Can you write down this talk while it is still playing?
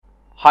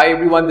Hi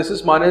everyone, this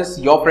is Manas,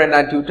 your friend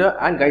and tutor,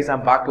 and guys,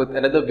 I'm back with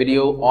another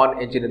video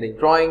on engineering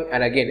drawing,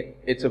 and again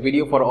it's a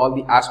video for all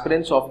the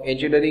aspirants of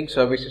engineering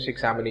services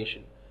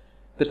examination.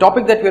 The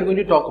topic that we are going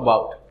to talk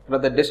about,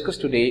 rather discuss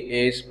today,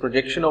 is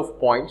projection of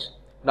points.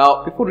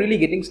 Now before really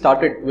getting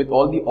started with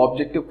all the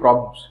objective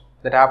problems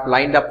that I have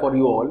lined up for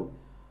you all,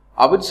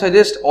 I would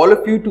suggest all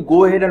of you to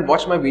go ahead and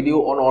watch my video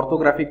on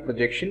orthographic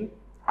projection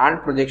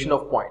and projection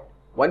of point.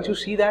 Once you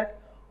see that,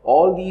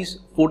 all these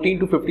 14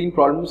 to 15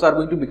 problems are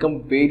going to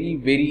become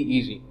very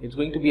easy. It's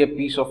going to be a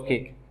piece of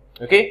cake.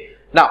 Okay.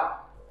 Now,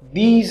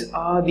 these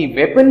are the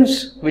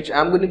weapons which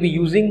I'm going to be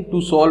using to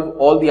solve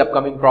all the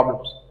upcoming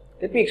problems.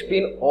 Let me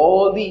explain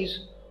all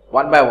these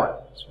one by one.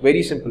 It's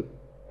very simple.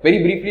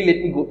 Very briefly,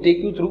 let me take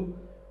you through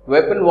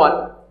weapon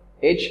 1,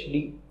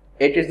 HD.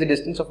 H is the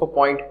distance of a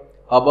point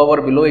above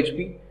or below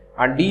HP,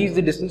 and D is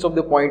the distance of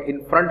the point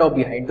in front or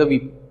behind the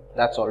VP.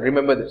 That's all.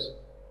 Remember this.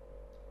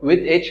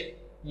 With H,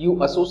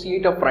 you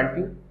associate a front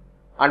view,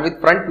 and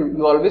with front view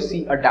you always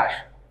see a dash.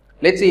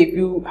 Let's say if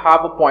you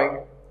have a point,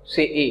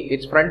 say A,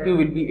 its front view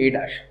will be A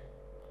dash,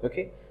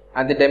 okay,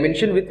 and the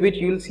dimension with which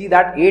you will see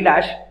that A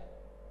dash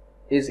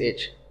is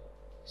H.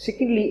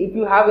 Secondly, if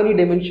you have any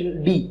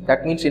dimension D,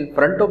 that means in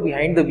front or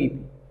behind the VP,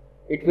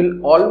 it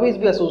will always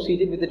be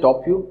associated with the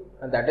top view,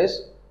 and that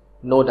is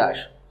no dash.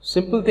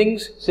 Simple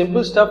things,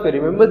 simple stuff.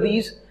 Remember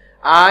these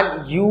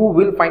and you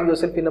will find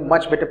yourself in a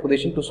much better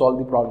position to solve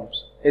the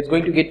problems. It's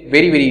going to get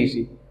very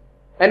easy.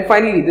 And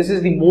finally, this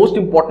is the most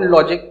important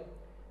logic.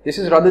 This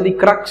is rather the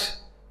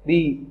crux,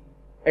 the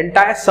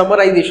entire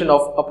summarization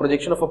of a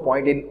projection of a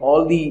point in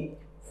all the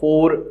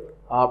four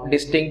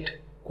distinct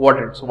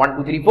quadrants. 1,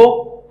 2, 3,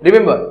 4.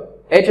 Remember,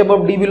 H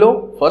above D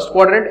below, first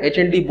quadrant, H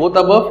and D both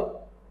above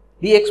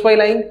the XY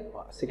line,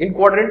 second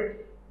quadrant,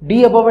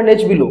 D above and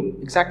H below,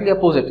 exactly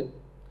opposite,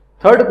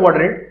 third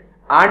quadrant,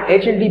 and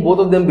H and D both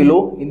of them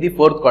below in the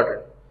fourth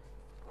quadrant.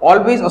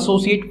 Always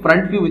associate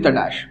front view with a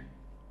dash.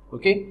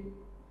 Okay,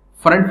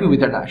 front view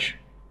with a dash,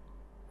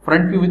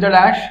 front view with a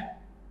dash,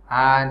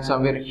 and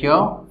somewhere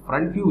here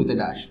front view with a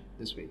dash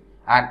this way,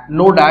 and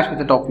no dash with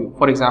the top view.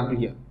 For example,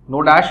 here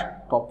no dash,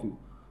 top view,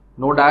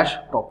 no dash,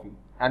 top view,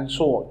 and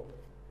so on.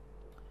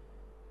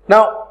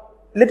 Now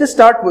let us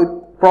start with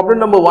problem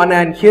number 1,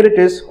 and here it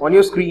is on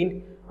your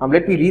screen.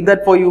 Let me read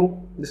that for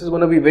you. This is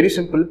going to be very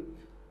simple.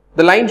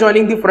 The line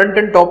joining the front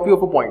and top view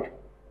of a point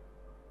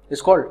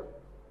is called.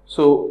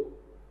 So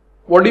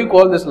what do you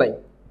call this line?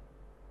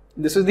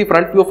 This is the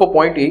front view of a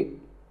point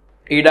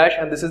A dash,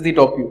 and this is the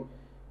top view.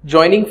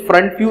 Joining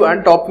front view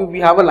and top view, we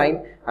have a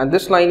line, and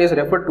this line is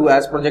referred to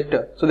as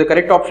projector. So the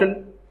correct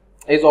option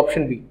is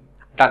option B.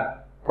 Done.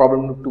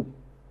 Problem number 2.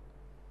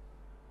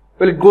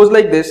 Well, it goes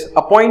like this.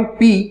 A point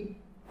P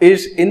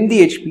is in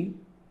the HP.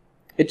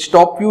 Its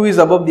top view is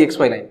above the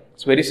XY line.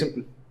 It's very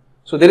simple.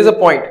 So there is a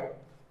point.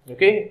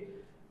 Okay.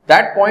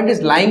 That point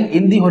is lying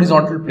in the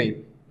horizontal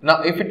plane.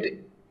 Now, if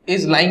it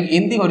is lying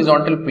in the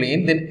horizontal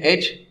plane, then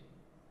H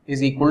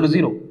is equal to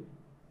 0.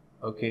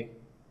 Okay.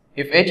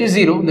 If H is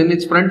 0, then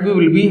its front view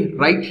will be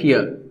right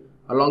here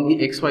along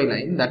the XY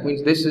line. That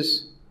means this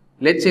is,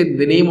 let's say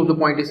the name of the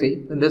point is A,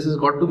 then this has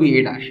got to be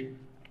A dash.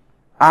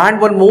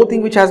 And one more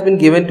thing which has been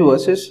given to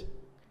us is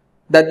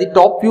that the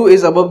top view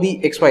is above the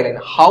XY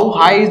line. How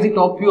high is the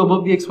top view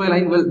above the XY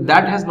line? Well,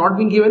 that has not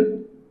been given.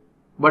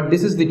 But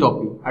this is the top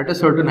view at a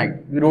certain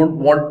height. We don't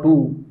want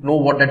to know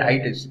what that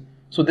height is.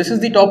 So this is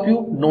the top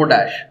view, no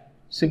dash.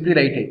 Simply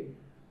write A.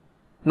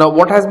 Now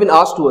what has been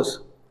asked to us?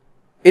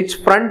 Its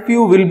front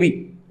view will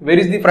be, where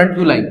is the front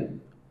view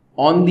line?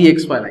 On the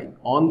XY line.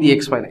 On the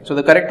XY line. So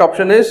the correct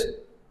option is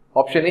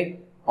option A,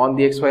 on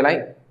the XY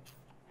line.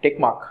 Tick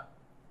mark.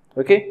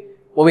 Okay.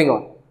 Moving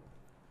on.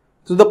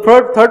 So the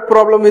third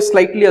problem is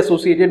slightly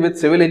associated with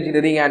civil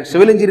engineering, and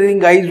civil engineering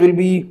guys will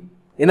be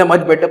in a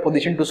much better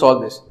position to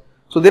solve this.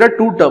 So there are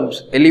two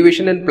terms,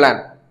 elevation and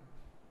plan.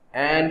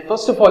 And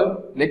first of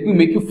all, let me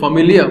make you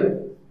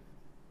familiar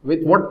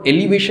with what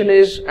elevation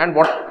is and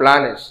what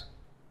plan is.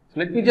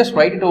 So let me just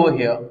write it over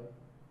here.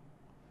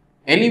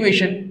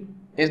 Elevation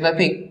is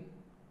nothing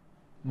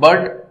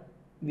but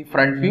the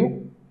front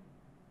view.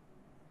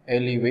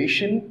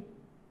 Elevation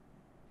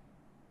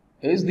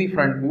is the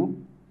front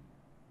view,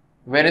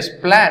 whereas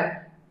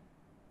plan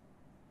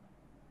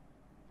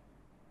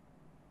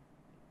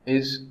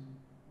is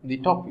the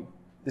top view.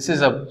 This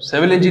is a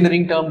civil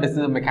engineering term, this is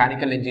a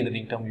mechanical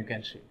engineering term, you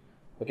can say.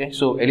 Okay,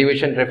 so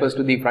elevation refers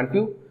to the front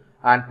view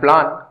and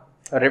plan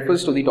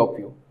refers to the top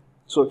view.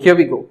 So here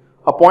we go.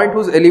 A point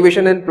whose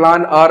elevation and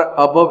plan are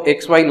above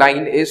XY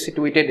line is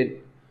situated in.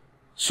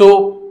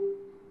 So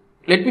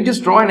let me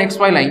just draw an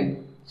XY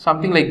line,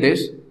 something like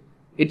this.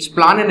 Its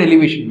plan and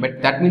elevation,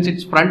 but that means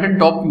its front and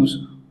top views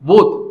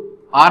both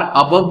are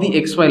above the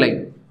XY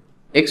line.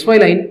 XY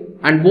line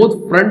and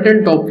both front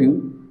and top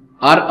view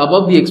are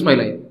above the XY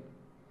line.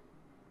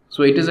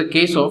 So it is a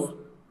case of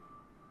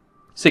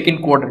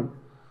second quadrant.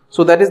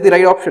 So that is the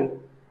right option,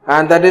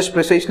 and that is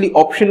precisely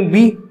option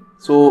B.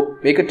 So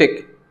make a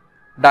tick.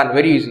 Done.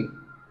 Very easy.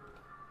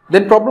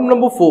 Then problem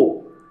number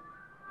 4.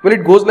 Well,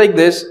 it goes like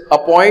this. A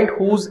point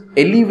whose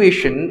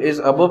elevation is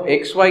above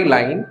XY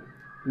line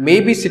may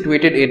be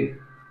situated in.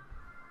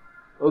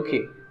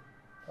 Okay.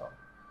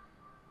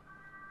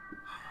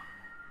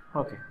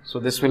 Okay, so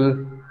this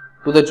will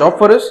do the job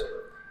for us.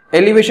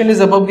 Elevation is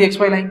above the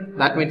XY line.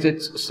 That means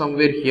it's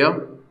somewhere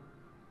here.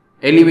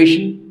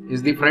 Elevation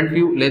is the front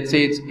view. Let's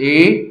say it's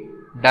A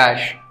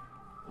dash.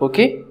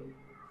 Okay.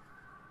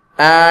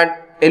 And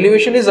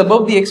elevation is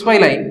above the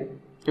XY line.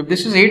 If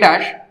this is A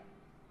dash,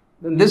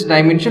 then this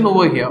dimension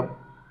over here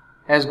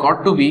has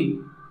got to be,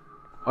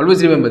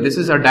 always remember, this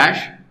is a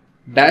dash.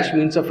 Dash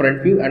means a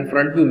front view and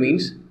front view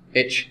means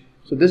H.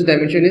 So this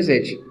dimension is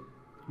H.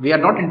 We are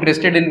not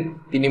interested in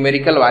the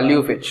numerical value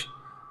of H.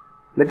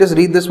 Let us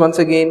read this once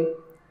again.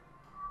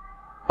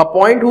 A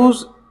point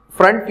whose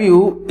front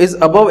view is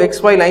above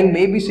XY line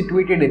may be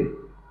situated in,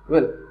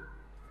 well,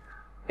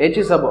 H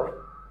is above.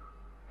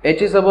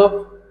 H is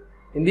above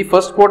in the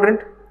first quadrant.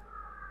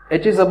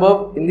 H is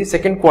above in the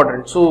second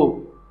quadrant.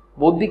 So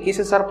both the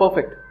cases are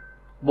perfect.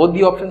 Both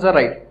the options are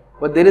right.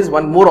 But there is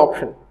one more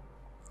option.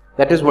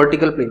 That is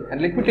vertical plane.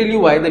 And let me tell you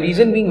why. The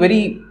reason being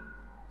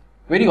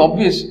very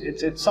obvious.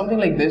 It's something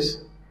like this.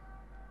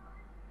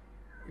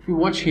 If you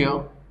watch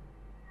here,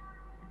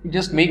 you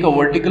just make a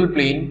vertical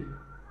plane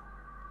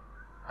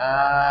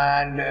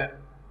and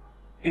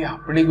yeah,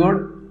 pretty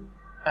good.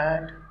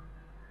 And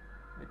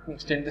let me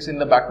extend this in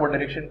the backward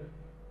direction.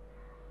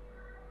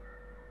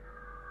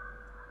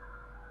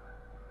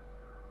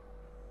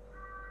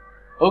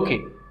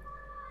 Okay,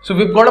 so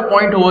we've got a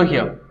point over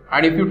here,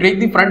 and if you take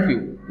the front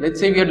view,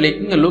 let's say we are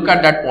taking a look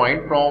at that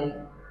point from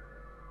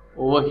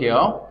over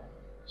here.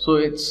 So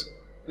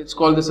let's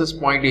call this as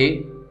point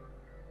A.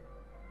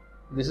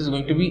 This is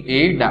going to be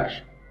A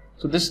dash.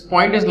 So this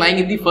point is lying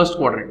in the first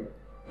quadrant.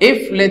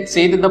 If let's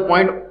say that the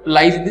point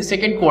lies in the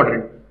second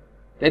quadrant,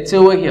 let's say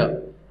over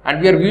here,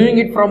 and we are viewing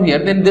it from here,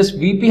 then this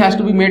VP has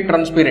to be made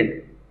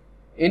transparent.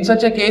 In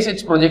such a case,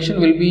 its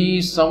projection will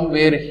be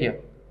somewhere here.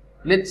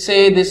 Let's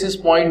say this is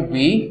point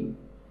B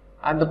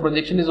and the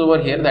projection is over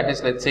here, that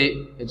is, let's say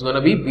it's going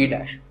to be B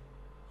dash.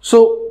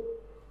 So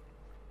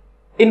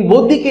in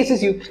both the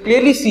cases you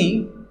clearly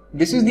see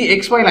this is the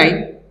XY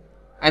line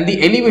and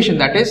the elevation,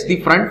 that is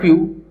the front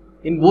view,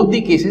 in both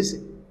the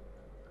cases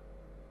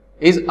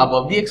is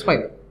above the XY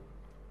line.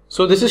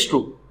 So this is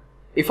true.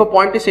 If a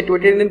point is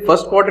situated in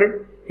first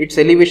quadrant, its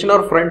elevation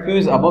or front view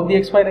is above the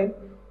XY line.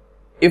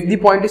 If the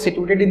point is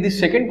situated in the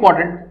second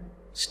quadrant,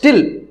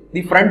 still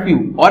the front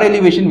view or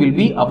elevation will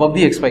be above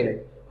the XY line.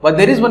 But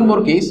there is one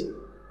more case.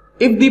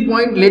 If the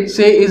point, let's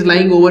say, is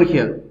lying over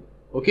here,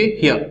 okay,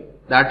 here,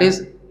 that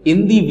is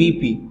in the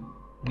VP,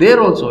 there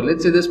also,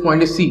 let's say this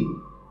point is C,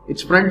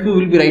 its front view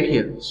will be right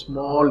here,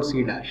 small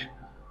c dash.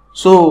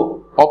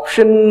 So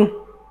option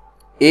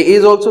A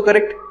is also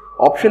correct,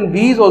 option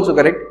B is also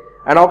correct,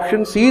 and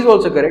option C is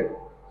also correct.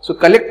 So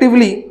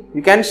collectively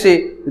you can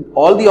say that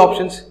all the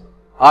options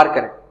are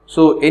correct.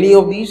 So any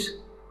of these,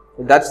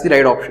 that's the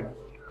right option,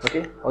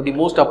 okay, or the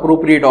most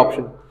appropriate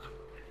option.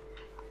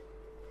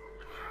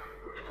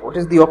 What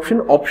is the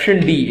option? Option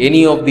D,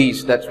 any of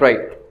these, that's right.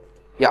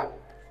 Yeah.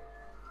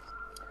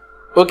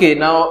 Okay,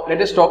 now let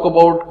us talk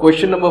about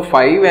question number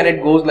 5, and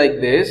it goes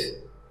like this.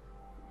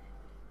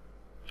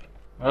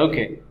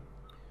 Okay.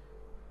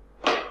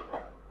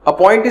 A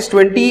point is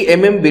 20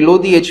 mm below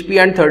the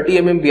HP and 30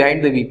 mm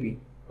behind the VP.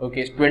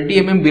 Okay,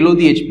 20 mm below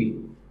the HP.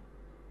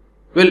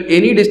 Well,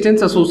 any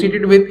distance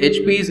associated with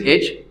HP is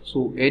H.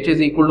 So H is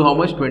equal to how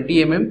much?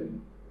 20 mm.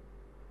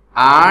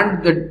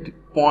 And the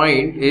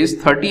point is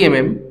 30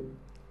 mm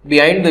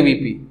behind the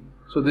VP.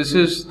 So this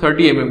is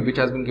 30 mm which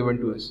has been given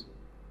to us.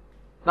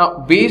 Now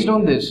based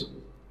on this,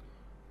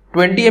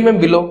 20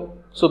 mm below,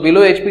 so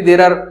below HP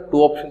there are two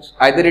options.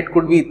 Either it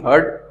could be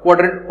third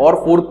quadrant or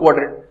fourth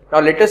quadrant.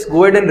 Now let us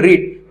go ahead and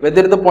read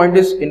whether the point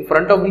is in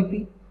front of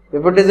VP.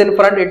 If it is in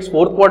front, it's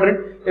fourth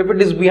quadrant. If it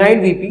is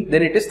behind VP,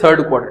 then it is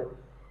third quadrant.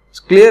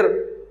 It's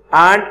clear.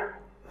 And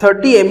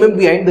 30 mm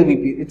behind the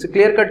VP. It's a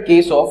clear-cut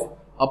case of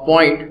a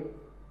point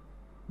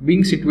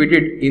being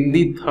situated in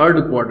the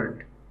third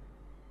quadrant.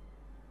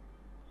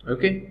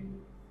 Okay.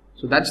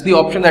 So that's the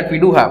option that we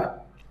do have.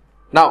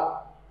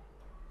 Now,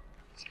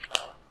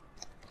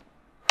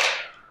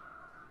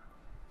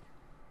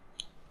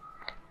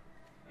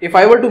 if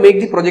I were to make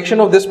the projection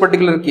of this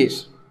particular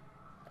case,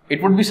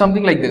 it would be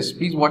something like this.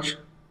 Please watch.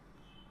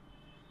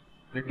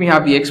 Let me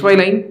have the XY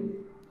line.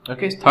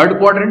 Okay, third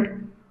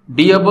quadrant,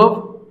 D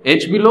above,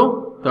 H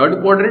below,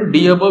 third quadrant,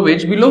 D above,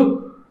 H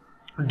below,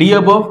 D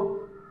above.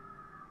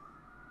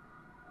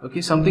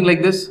 Okay, something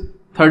like this.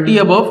 30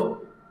 above,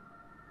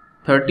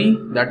 30,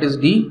 that is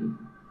D,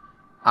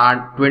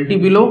 and 20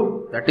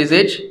 below, that is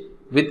H.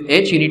 With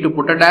H you need to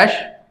put a dash.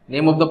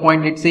 Name of the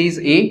point, let's say, is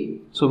A.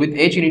 So with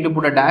H you need to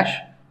put a dash.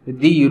 With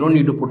D you don't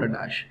need to put a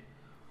dash.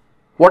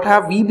 What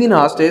have we been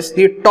asked is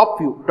the top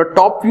view. The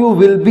top view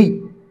will be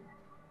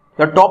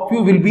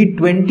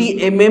 20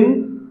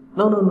 mm.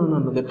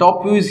 No. The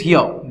top view is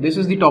here. This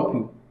is the top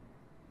view.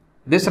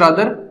 This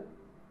rather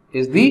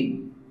is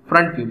the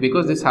front view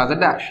because this has a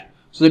dash.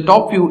 So the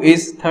top view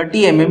is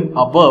 30 mm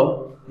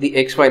above the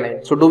XY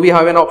line. So do we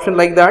have an option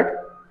like that?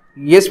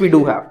 Yes, we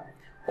do have.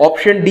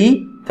 Option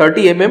D,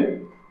 30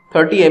 mm,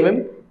 30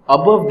 mm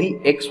above the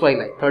XY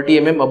line. 30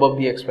 mm above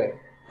the XY line.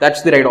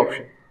 That's the right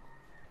option.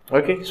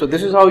 Okay, so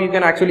this is how you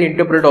can actually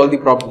interpret all the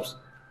problems.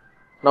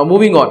 Now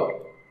moving on.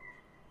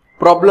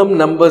 Problem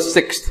number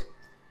 6.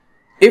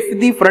 If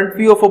the front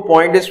view of a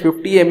point is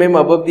 50 mm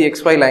above the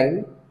XY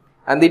line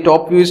and the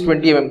top view is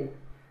 20 mm,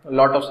 a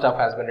lot of stuff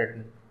has been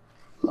written.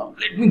 Now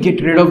let me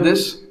get rid of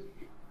this.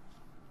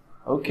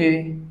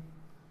 Okay.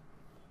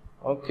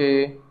 Let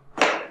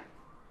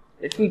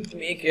me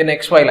make an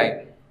XY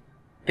line.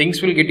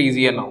 Things will get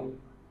easier now.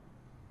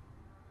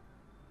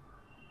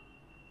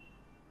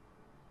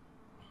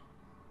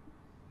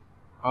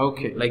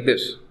 Okay, like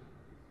this.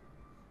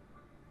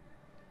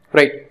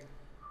 Right.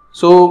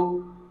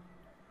 So,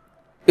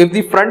 if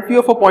the front view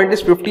of a point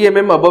is 50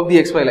 mm above the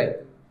XY line,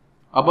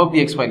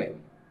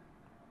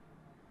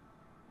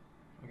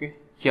 okay,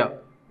 here,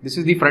 this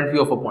is the front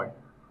view of a point.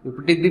 If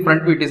it is the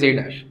front view, it is A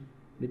dash.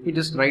 Let me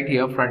just write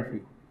here front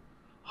view.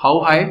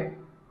 How high?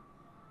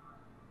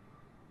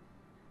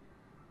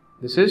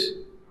 This is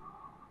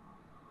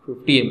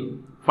 50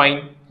 mm.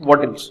 Fine.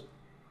 What else?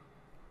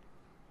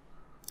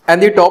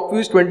 And the top view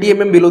is 20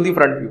 mm below the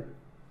front view.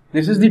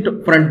 This is the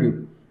front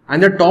view.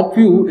 And the top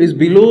view is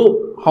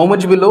below, how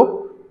much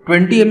below?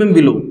 20 mm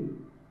below.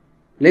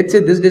 Let's say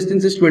this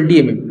distance is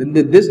 20 mm.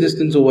 Then this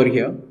distance over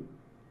here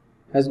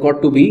has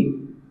got to be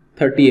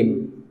 30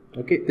 mm.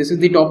 Okay, this is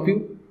the top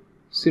view.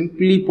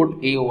 Simply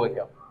put A over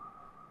here.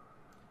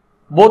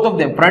 Both of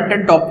them, front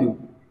and top view.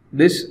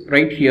 This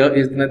right here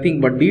is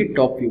nothing but the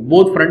top view.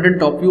 Both front and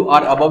top view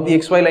are above the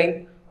XY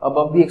line.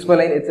 Above the XY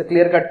line, it's a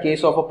clear-cut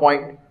case of a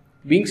point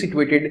being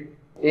situated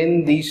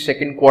in the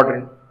second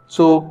quadrant.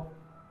 So,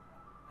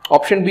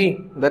 option B,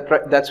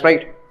 that's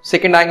right.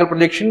 Second angle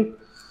projection.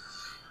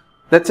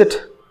 That's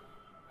it.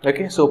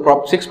 Okay,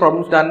 so 6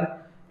 problems done.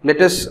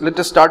 Let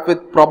us start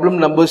with problem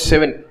number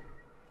 7.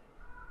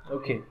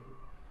 Okay,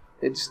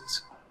 this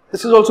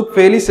is also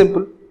fairly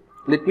simple.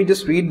 Let me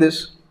just read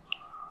this.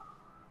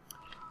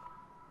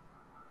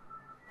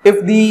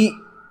 If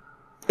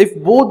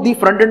both the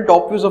front and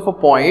top views of a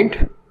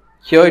point,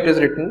 here it is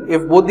written,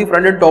 if both the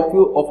front and top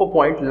view of a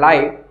point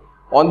lie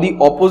on the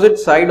opposite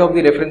side of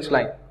the reference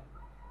line,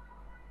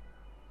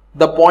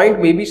 the point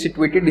may be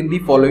situated in the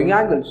following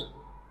angles.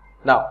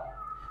 Now,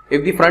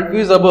 if the front view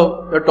is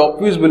above, the top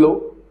view is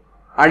below,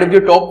 and if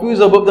the top view is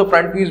above, the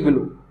front view is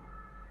below,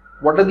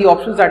 what are the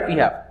options that we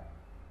have?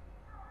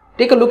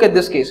 Take a look at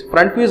this case.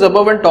 Front view is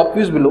above and top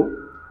view is below,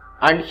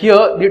 and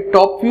here the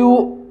top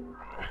view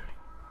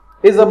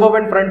is above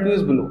and front view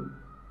is below.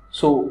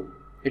 So,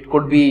 it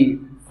could be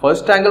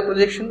first angle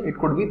projection, it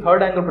could be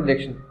third angle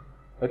projection.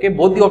 Okay,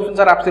 both the options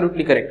are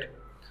absolutely correct.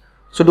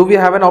 So, do we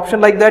have an option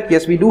like that?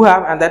 Yes, we do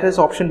have, and that is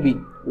option B,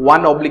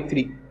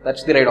 1/3.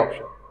 That's the right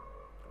option.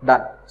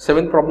 Done.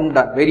 7th problem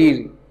done. Very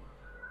easy.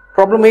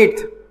 Problem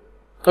 8th.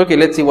 Okay,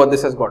 let's see what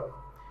this has got.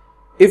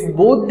 If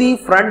both the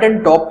front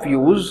and top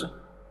views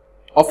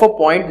of a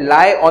point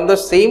lie on the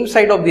same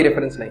side of the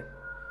reference line,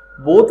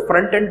 both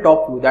front and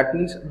top view, that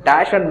means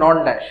dash and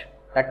non-dash,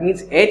 that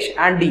means H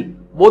and D,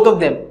 both of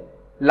them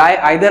lie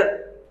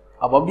either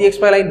above the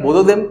XY line, both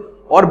of them,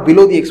 or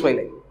below the XY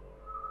line,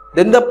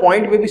 then the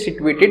point may be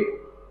situated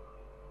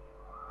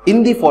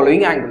in the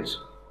following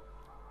angles.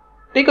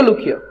 Take a look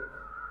here.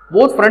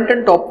 Both front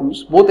and top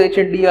views, both H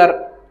and D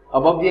are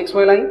above the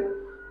XY line,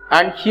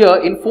 and here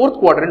in 4th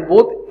quadrant,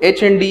 both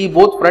H and D,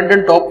 both front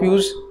and top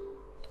views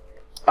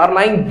are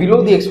lying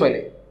below the XY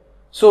line.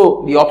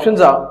 So the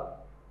options are,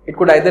 it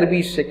could either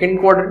be 2nd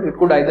quadrant, it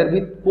could either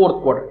be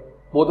 4th quadrant.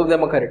 Both of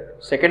them are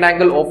correct. 2nd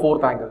angle or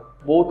 4th angle,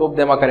 both of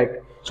them are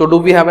correct. So do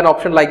we have an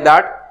option like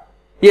that?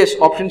 Yes,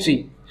 option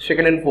C,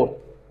 2nd and 4th.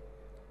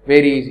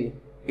 Very easy.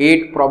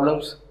 8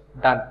 problems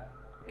done.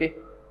 Okay,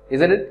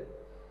 isn't it?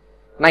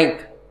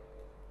 9th.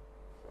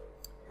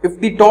 If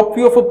the top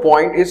view of a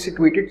point is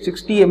situated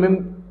 60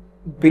 mm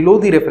below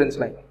the reference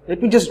line,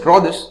 let me just draw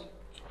this.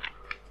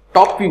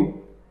 Top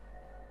view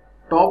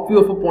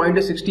of a point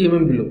is 60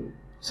 mm below,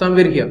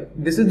 somewhere here.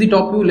 This is the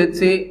top view, let's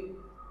say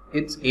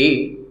it's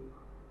A.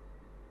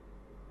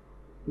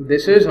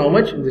 This is how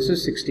much? This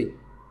is 60.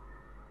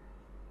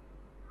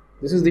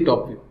 This is the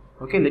top view.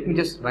 Okay, let me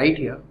just write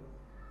here,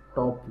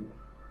 top view.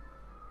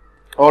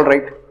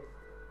 Alright,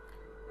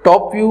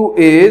 top view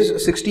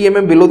is 60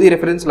 mm below the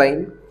reference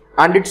line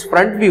and its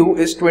front view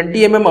is 20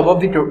 mm above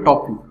the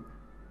top view.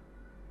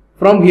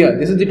 From here,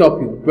 this is the top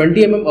view,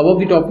 20 mm above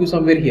the top view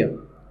somewhere here.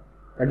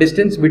 The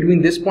distance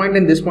between this point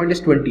and this point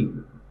is 20.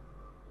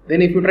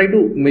 Then if you try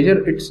to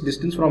measure its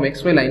distance from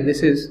XY line,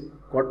 this is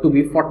got to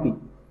be 40.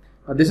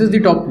 Now this is the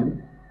top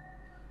view.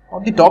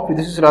 On the top view,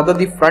 this is rather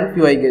the front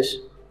view, I guess.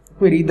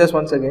 Let me read this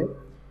once again.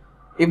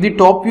 If the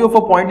top view of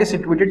a point is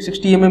situated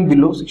 60 mm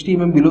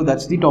below,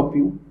 that's the top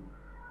view,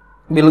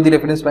 below the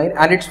reference line,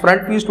 and its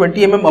front view is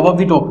 20 mm above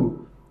the top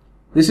view.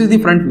 This is the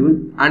front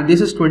view and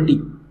this is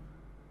 20.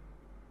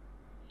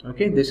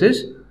 Okay, this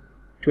is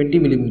 20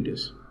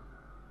 millimeters.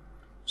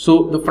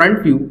 So the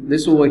front view,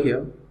 this over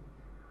here,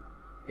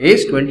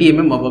 is 20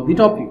 mm above the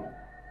top view.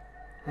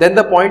 Then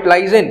the point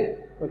lies in.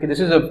 Okay, this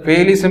is a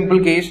fairly simple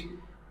case.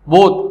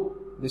 Both,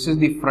 this is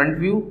the front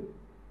view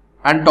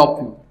and top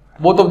view,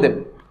 both of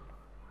them,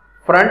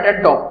 front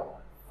and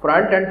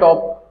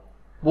top,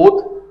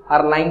 both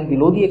are lying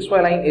below the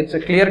XY line. It's a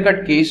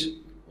clear-cut case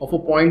of a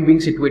point being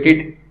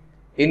situated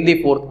in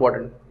the fourth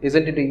quadrant.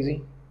 Isn't it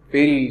easy?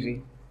 Very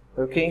easy.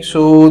 Okay,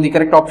 so the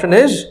correct option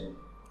is,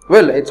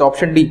 well, it's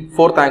option D,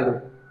 fourth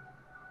angle.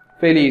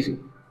 Fairly easy.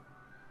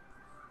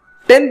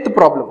 10th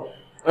problem.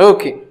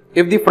 Okay,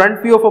 if the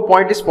front view of a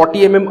point is 40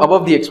 mm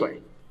above the XY.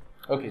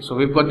 Okay, so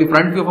we've got the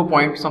front view of a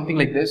point, something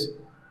like this.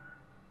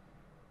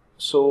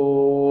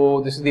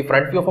 So this is the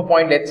front view of a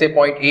point, let's say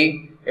point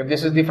A. If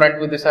this is the front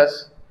view, this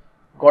has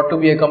got to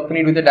be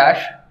accompanied with a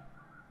dash.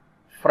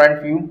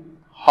 Front view.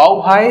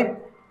 How high?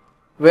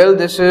 Well,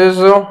 this is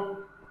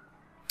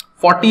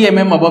 40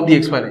 mm above the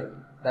XY line.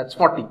 That's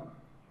 40.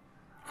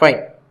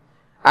 Fine.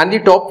 And the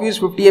top view is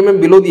 50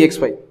 mm below the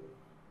XY.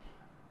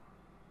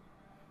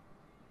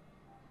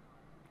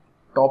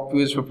 Top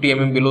view is 50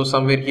 mm below,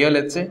 somewhere here,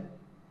 let's say.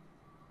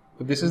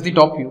 So this is the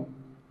top view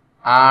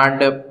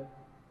and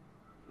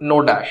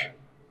no dash.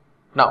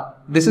 Now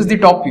this is the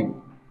top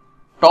view.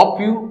 Top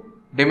view,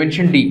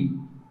 dimension D.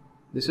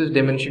 This is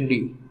dimension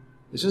D.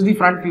 This is the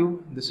front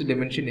view. This is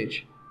dimension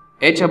H.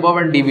 H above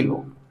and D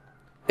below.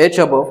 H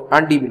above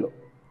and D below.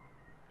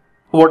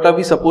 What are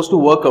we supposed to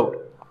work out?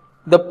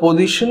 The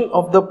position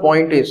of the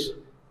point is,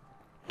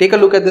 take a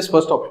look at this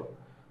first option.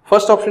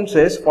 First option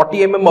says 40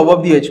 mm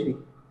above the HP.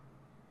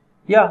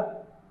 Yeah.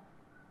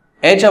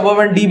 H above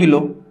and D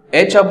below.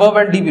 H above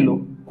and D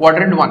below.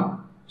 Quadrant 1.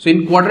 So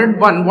in quadrant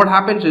 1, what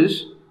happens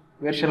is,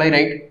 where shall I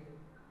write?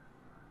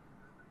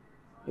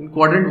 In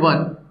quadrant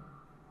 1,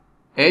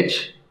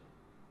 H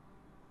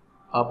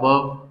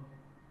above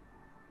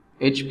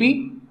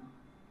HP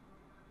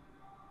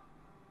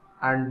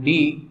and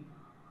D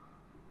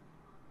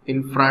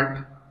in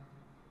front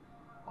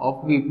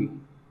of VP.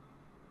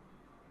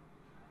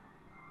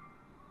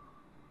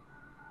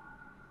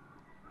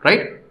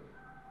 Right?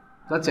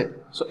 That's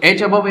it. So H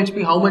above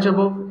HP, how much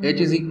above? H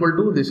is equal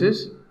to, this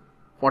is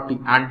 40,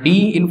 and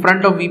D in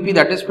front of VP,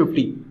 that is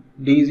 50.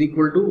 D is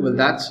equal to, well,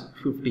 that's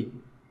 50.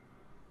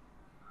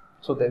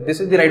 So this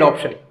is the right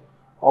option.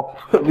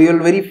 We are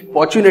very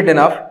fortunate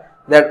enough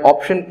that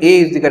option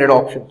A is the correct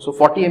option. So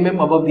 40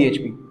 mm above the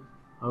HP.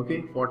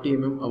 Okay, 40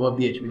 mm above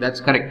the HP.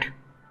 That's correct.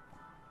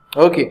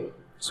 Okay,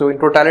 so in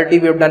totality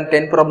we have done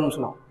 10 problems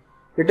now.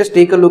 Let us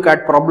take a look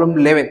at problem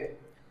 11.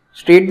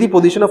 State the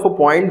position of a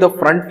point, the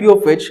front view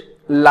of which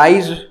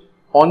lies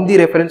on the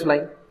reference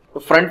line. The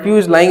front view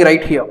is lying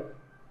right here.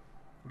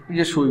 Let me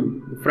just show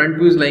you. The front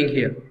view is lying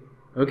here.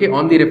 Okay,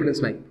 on the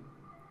reference line.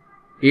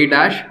 A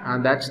dash,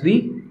 and that's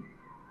the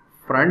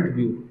front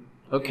view.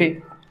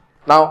 Okay.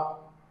 Now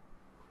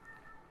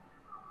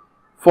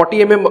 40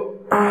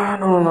 mm.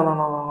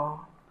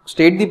 No.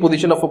 State the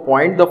position of a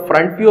point, the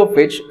front view of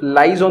which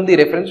lies on the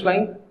reference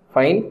line.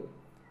 Fine.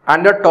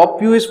 And the top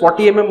view is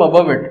 40 mm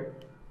above it.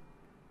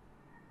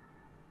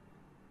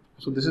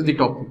 So this is the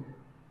top view.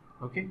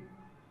 Okay.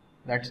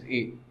 That's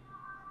A.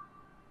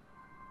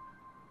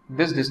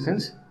 This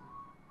distance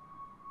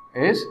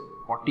is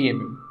 40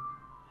 mm.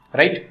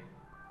 Right?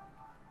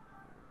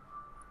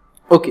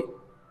 Okay.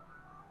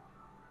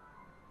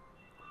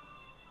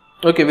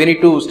 Okay, we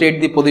need to state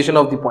the position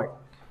of the point.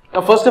 Now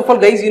first of all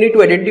guys, you need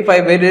to identify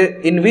where,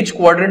 in which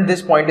quadrant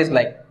this point is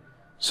lying.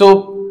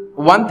 So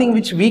one thing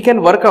which we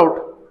can work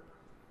out,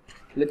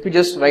 let me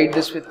just write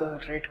this with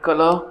a red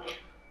color.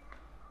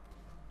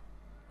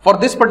 For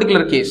this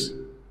particular case,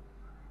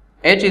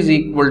 H is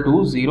equal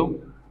to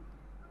 0,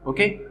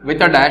 okay,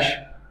 with a dash.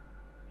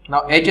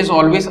 Now H is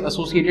always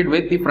associated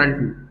with the front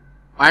view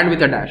and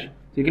with a dash. So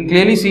you can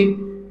clearly see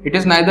it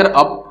is neither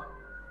up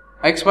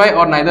XY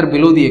or neither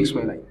below the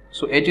XY line.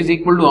 So H is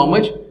equal to how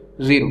much?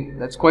 0.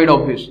 That's quite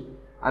obvious.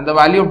 And the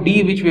value of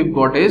D which we've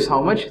got is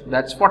how much?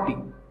 That's 40.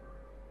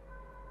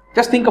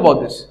 Just think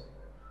about this.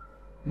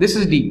 This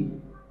is D.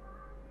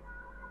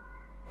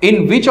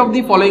 In which of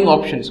the following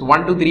options,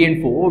 1, 2, 3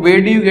 and 4,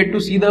 where do you get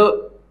to see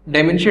the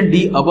dimension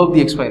D above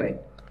the XY line?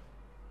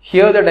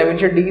 Here the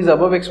dimension D is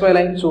above XY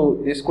line, so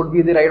this could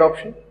be the right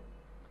option.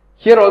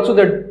 Here also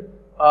the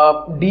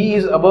D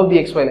is above the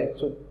XY line,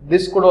 so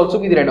this could also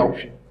be the right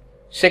option.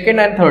 Second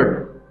and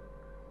third.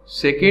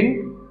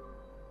 Second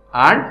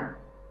and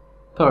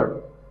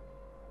third.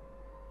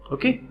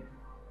 Okay.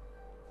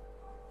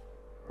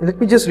 Let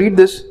me just read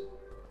this.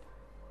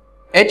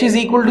 H is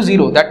equal to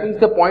 0. That means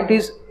the point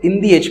is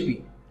in the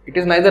HP. It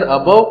is neither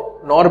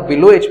above nor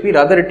below HP,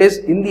 rather it is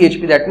in the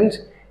HP. That means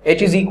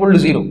H is equal to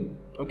 0.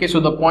 Okay, so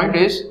the point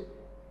is,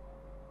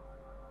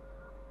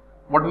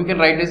 what we can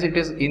write is it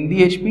is in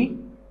the HP,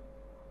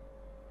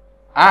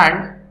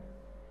 and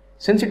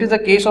since it is a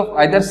case of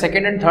either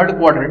second and third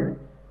quadrant,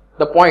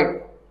 the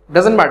point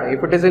doesn't matter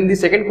if it is in the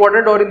second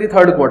quadrant or in the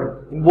third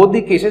quadrant. In both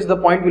the cases, the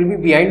point will be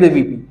behind the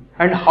VP.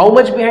 And how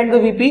much behind the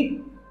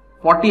VP?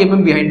 40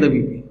 mm behind the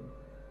VP.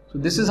 So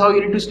this is how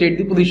you need to state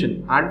the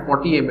position, and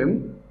 40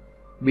 mm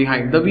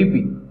behind the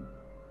VP.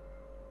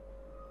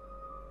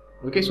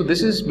 Okay, so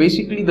this is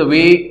basically the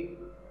way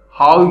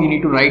how you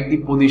need to write the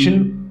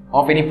position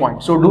of any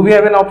point. So do we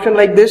have an option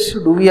like this?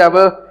 Do we have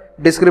a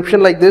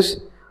description like this?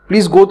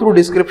 please go through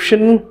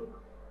description.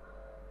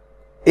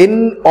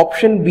 In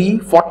option B,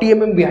 40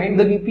 mm behind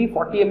the VP,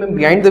 40 mm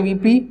behind the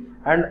VP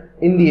and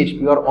in the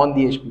HP or on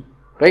the HP,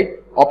 right?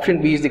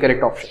 Option B is the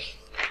correct option.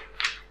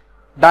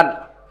 Done.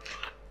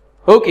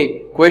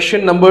 Okay,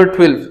 question number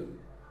 12.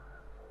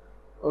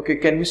 Okay,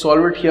 can we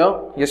solve it here?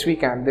 Yes, we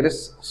can. There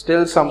is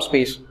still some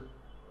space.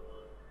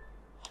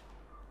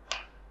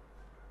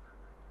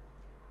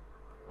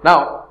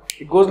 Now,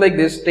 it goes like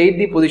this. State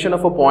the position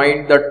of a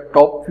point, the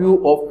top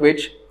view of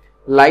which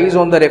lies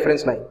on the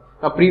reference line.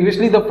 Now,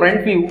 previously the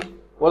front view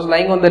was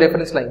lying on the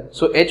reference line.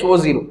 So, H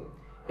was 0.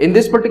 In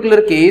this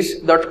particular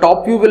case, the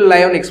top view will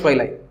lie on XY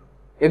line.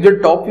 If the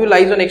top view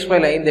lies on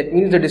XY line, that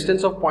means the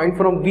distance of point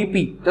from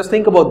VP. Just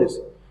think about this.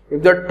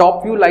 If the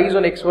top view lies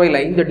on XY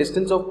line, the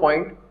distance of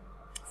point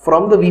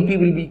from the VP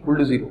will be equal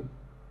to 0.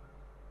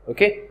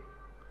 Okay.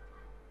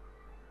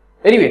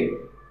 Anyway,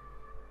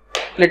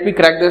 let me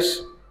crack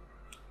this.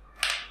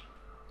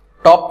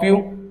 Top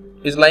view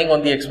is lying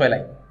on the XY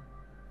line.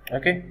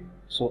 Okay.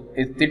 So,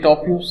 it's the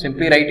top view.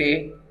 Simply write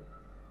A.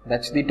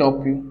 That's the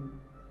top view.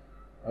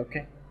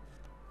 Okay.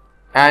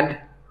 And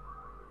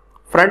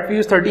front view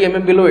is 30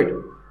 mm below it.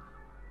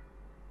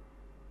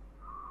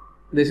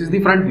 This is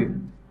the front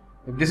view.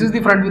 If this is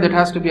the front view, that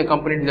has to be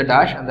accompanied with a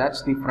dash, and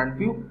that's the front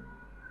view.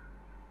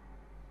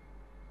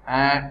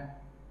 And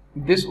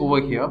this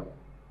over here,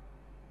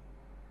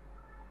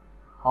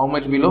 how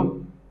much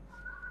below?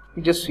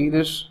 You just see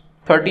this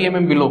 30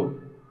 mm below.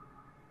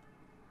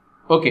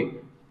 Okay,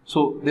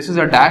 so this is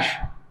a dash.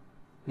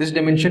 This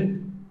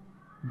dimension,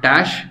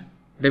 dash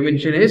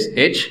dimension is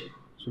H,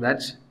 so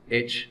that's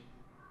H.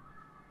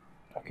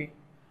 Okay,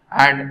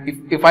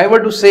 and if I were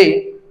to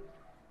say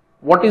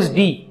what is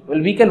D, well,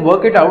 we can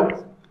work it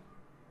out.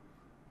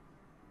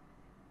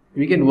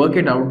 We can work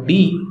it out.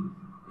 D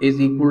is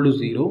equal to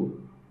 0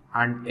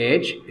 and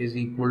H is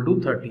equal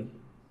to 30.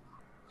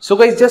 So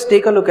guys, just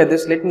take a look at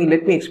this. Let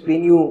me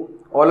explain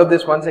you all of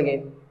this once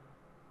again.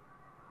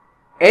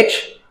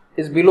 H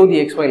is below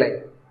the XY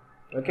line.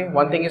 Okay,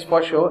 one thing is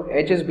for sure,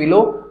 H is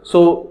below.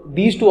 So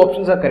these two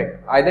options are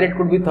correct. Either it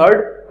could be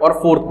third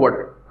or fourth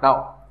quadrant.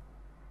 Now,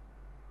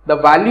 the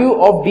value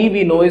of D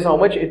we know is how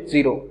much? It's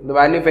 0. The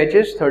value of H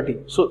is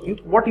 30. So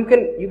what you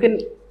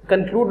can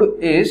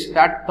conclude is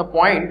that the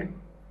point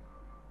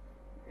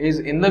is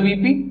in the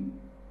VP,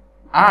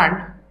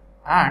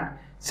 and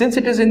since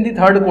it is in the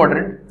third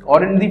quadrant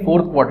or in the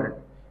fourth quadrant,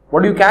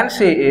 what you can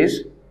say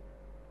is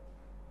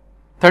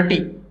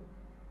 30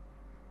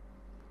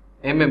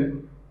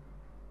 mm,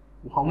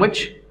 how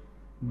much?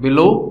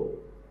 Below.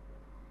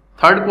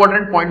 Third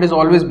quadrant point is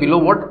always below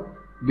what?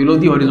 Below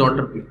the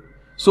horizontal plane.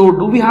 So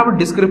do we have a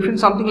description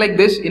something like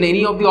this in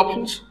any of the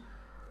options?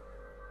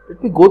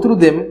 Let me go through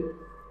them.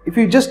 If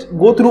you just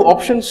go through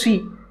option C,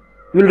 you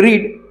will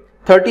read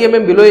 30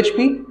 mm below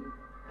HP,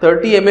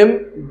 30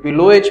 mm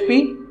below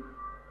HP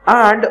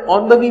and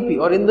on the VP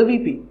or in the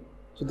VP.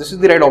 So this is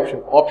the right option.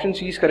 Option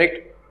C is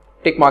correct.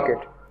 Tick mark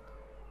it.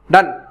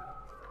 Done.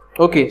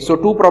 Okay, so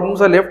two problems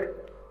are left,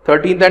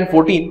 13th and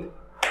 14th.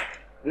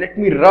 Let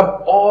me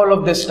rub all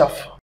of this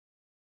stuff.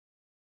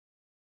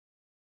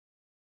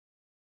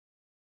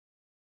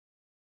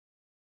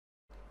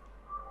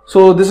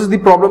 So this is the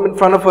problem in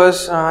front of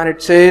us, and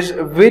it says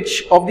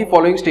which of the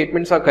following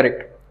statements are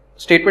correct.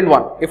 Statement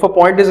 1. If a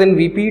point is in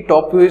VP,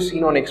 top view is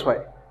seen on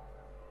XY.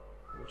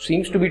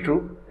 Seems to be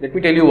true. Let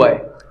me tell you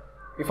why.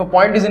 If a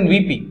point is in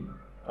VP,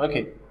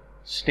 okay.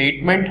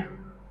 Statement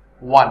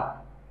 1.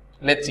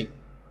 Let's see.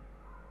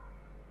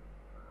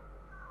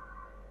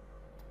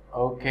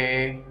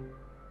 Okay.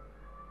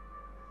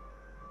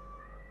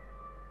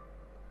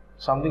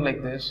 Something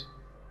like this.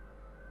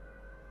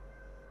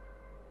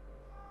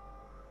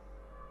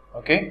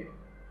 Okay.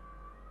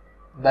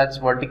 That's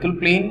vertical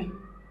plane.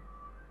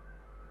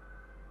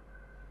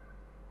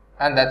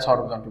 And that's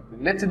horizontal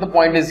plane. Let's say the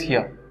point is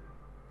here.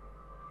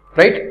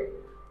 Right?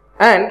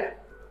 And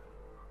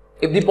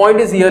if the point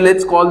is here,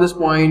 let's call this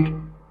point,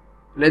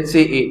 let's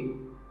say A.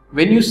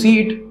 When you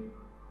see it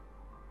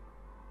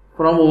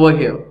from over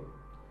here,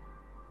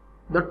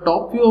 the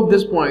top view of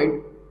this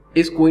point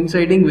is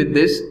coinciding with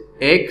this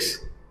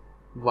X,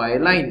 Y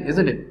line,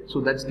 isn't it?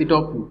 So that's the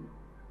top view.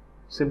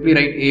 Simply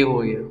write A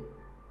over here.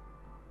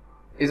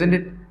 Isn't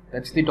it?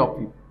 That's the top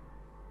view.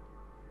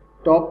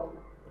 Top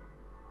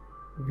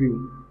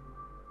view.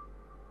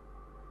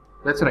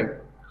 That's right.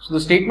 So the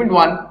statement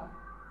 1,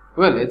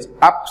 well, it's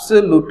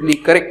absolutely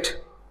correct.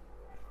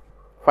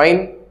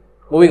 Fine.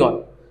 Moving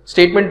on.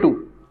 Statement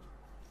 2.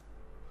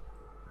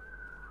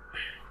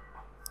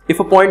 If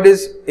a point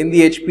is in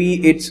the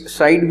HP, its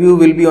side view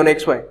will be on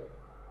XY.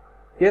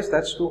 Yes,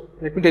 that's true.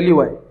 Let me tell you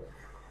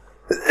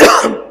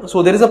why.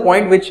 So there is a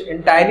point which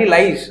entirely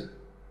lies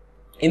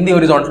in the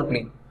horizontal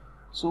plane.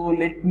 So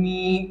let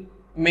me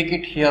make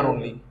it here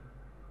only.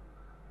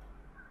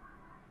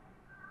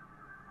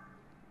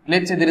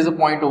 Let's say there is a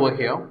point over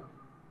here.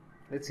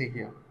 Let's say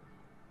here,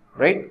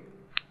 right?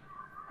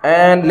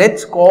 And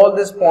let's call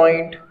this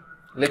point,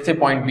 let's say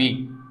point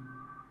B.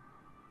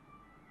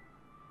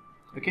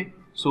 Okay.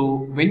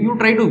 So when you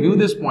try to view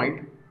this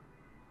point,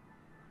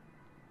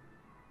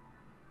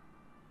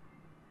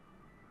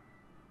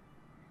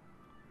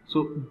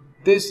 So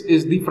this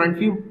is the front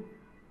view.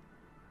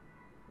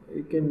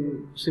 You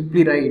can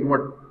simply write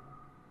what?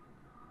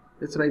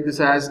 Let's write this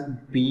as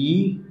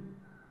B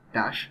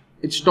dash.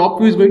 Its top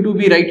view is going to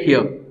be right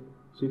here.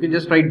 So you can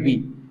just write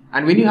B.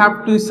 And when you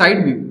have to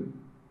side view,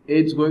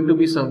 it's going to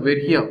be somewhere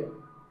here.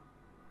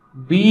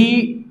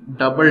 B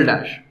double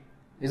dash,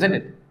 isn't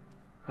it?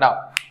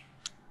 Now,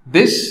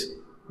 this,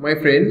 my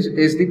friends,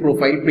 is the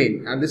profile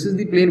plane, and this is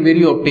the plane where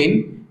you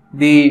obtain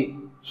the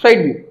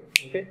side view.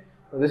 Okay,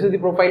 so this is the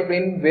profile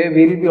plane where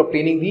we will be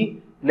obtaining the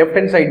left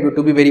hand side view,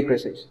 to be very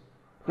precise.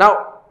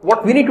 Now,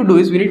 what we need to do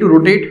is we need to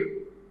rotate.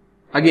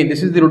 Again,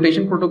 this is the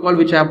rotation protocol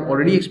which I have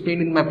already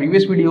explained in my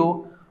previous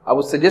video. I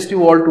would suggest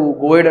you all to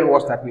go ahead and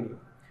watch that video.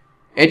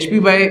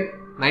 HP by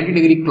 90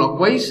 degree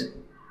clockwise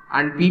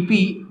and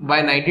PP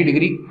by 90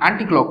 degree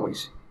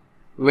anti-clockwise.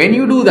 When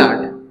you do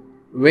that,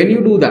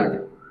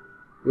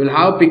 we'll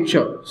have a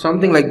picture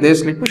something like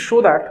this. Let me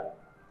show that.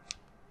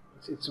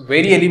 It's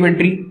very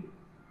elementary.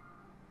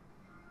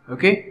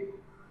 Okay.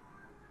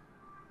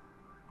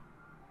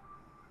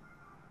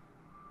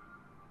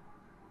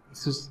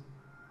 This is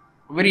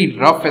a very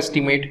rough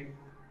estimate.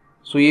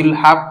 So you'll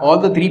have all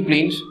the three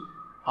planes.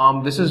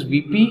 This is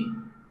VP,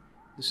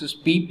 this is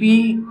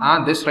PP,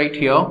 and this right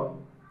here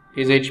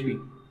is HP.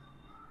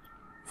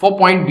 For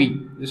point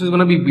B, this is going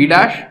to be B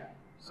dash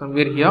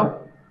somewhere here,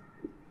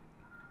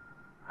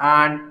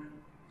 and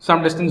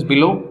some distance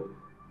below,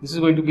 this is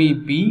going to be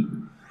B,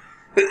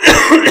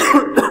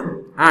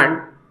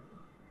 and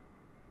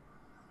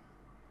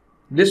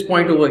this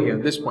point over here,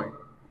 this point.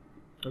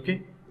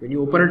 Okay, when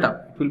you open it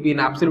up, it will be an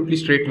absolutely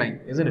straight line,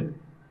 isn't it?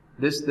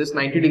 This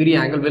 90 degree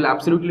angle will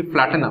absolutely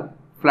flatten up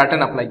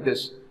like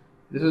this.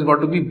 This has got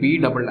to be B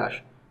double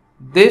dash.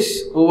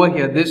 This over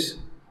here, this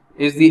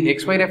is the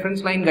XY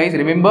reference line, guys,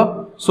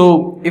 remember.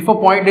 So if a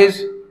point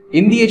is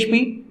in the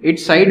HP,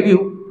 its side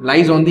view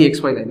lies on the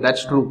XY line.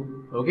 That's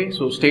true. Okay,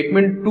 so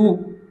statement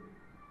 2,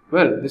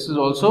 well, this is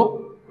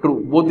also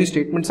true. Both these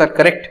statements are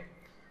correct.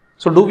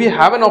 So do we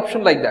have an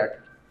option like that?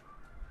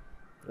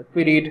 Let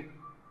me read.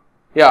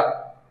 Yeah,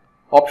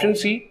 option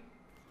C,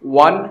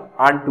 1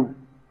 and 2.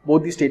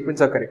 Both these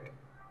statements are correct.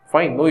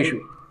 Fine, no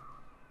issue.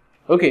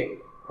 Okay,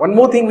 one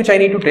more thing which I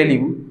need to tell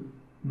you.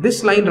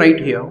 This line right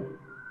here,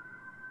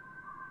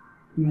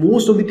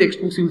 most of the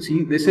textbooks you will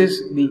see, this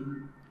is the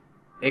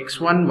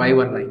X1,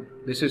 Y1 line.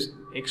 This is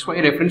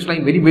XY reference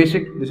line, very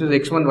basic. This is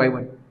X1,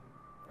 Y1.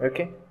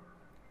 Okay.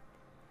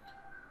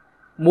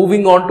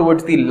 Moving on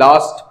towards the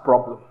last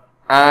problem.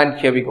 And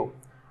here we go.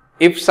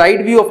 If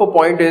side view of a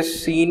point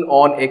is seen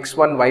on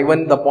X1,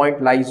 Y1, the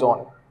point lies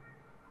on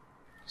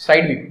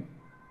side view.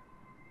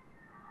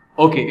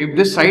 Okay, if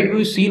this side view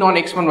is seen on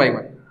X1,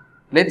 Y1,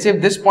 let's say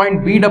if this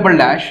point B double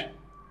dash,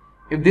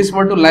 if this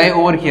were to lie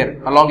over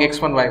here along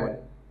X1, Y1,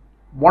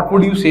 what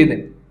would you say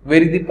then?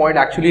 Where is the point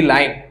actually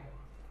lying?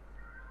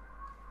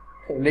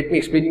 Let me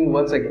explain you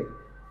once again.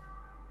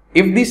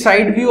 If the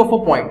side view of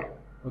a point,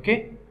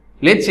 okay,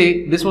 let's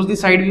say this was the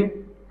side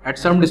view at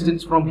some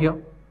distance from here.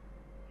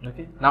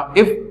 Okay, now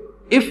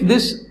if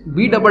this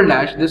B double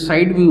dash, this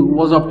side view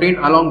was obtained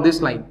along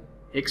this line,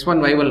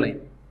 X1, Y1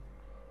 line,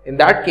 in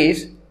that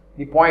case,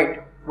 the point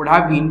would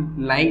have been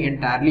lying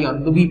entirely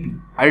on the VP.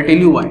 I'll tell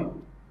you why.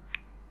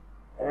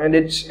 And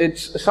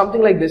it's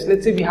something like this.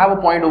 Let's say we have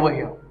a point over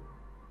here.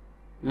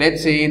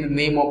 Let's say the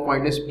name of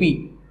point is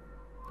P.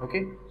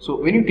 Okay, so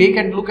when you take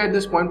and look at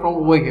this point from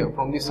over here,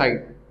 from the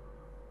side,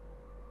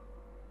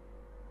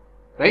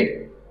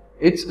 right,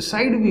 its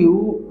side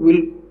view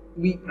will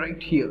be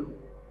right here.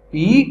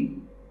 P,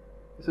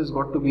 this has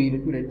got to be,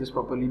 let me write this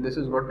properly, this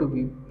has got to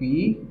be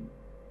P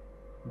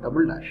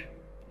double dash,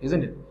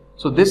 isn't it?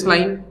 So this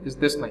line is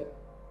this line.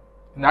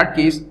 In that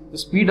case,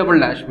 this P double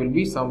dash will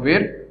be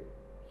somewhere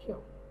here.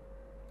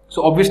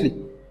 So obviously,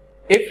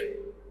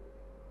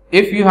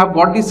 if you have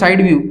got the side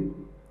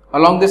view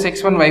along this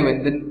X1,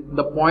 Y1, then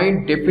the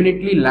point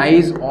definitely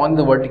lies on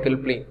the vertical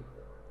plane.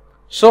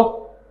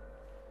 So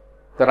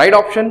the right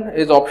option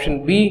is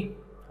option B,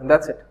 and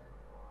that's it.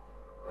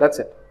 That's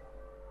it.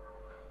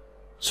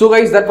 So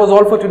guys, that was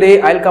all for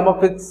today. I'll come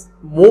up with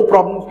more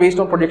problems based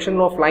on projection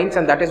of lines,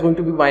 and that is going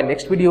to be my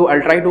next video.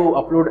 I'll try to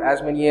upload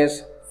as many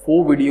as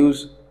 4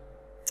 videos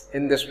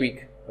in this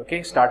week.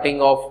 Okay,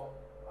 starting off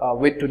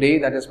with today,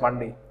 that is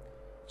Monday.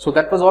 So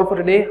that was all for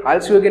today.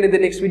 I'll see you again in the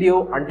next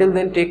video. Until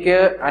then, take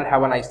care and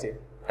have a nice day.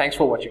 Thanks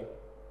for watching.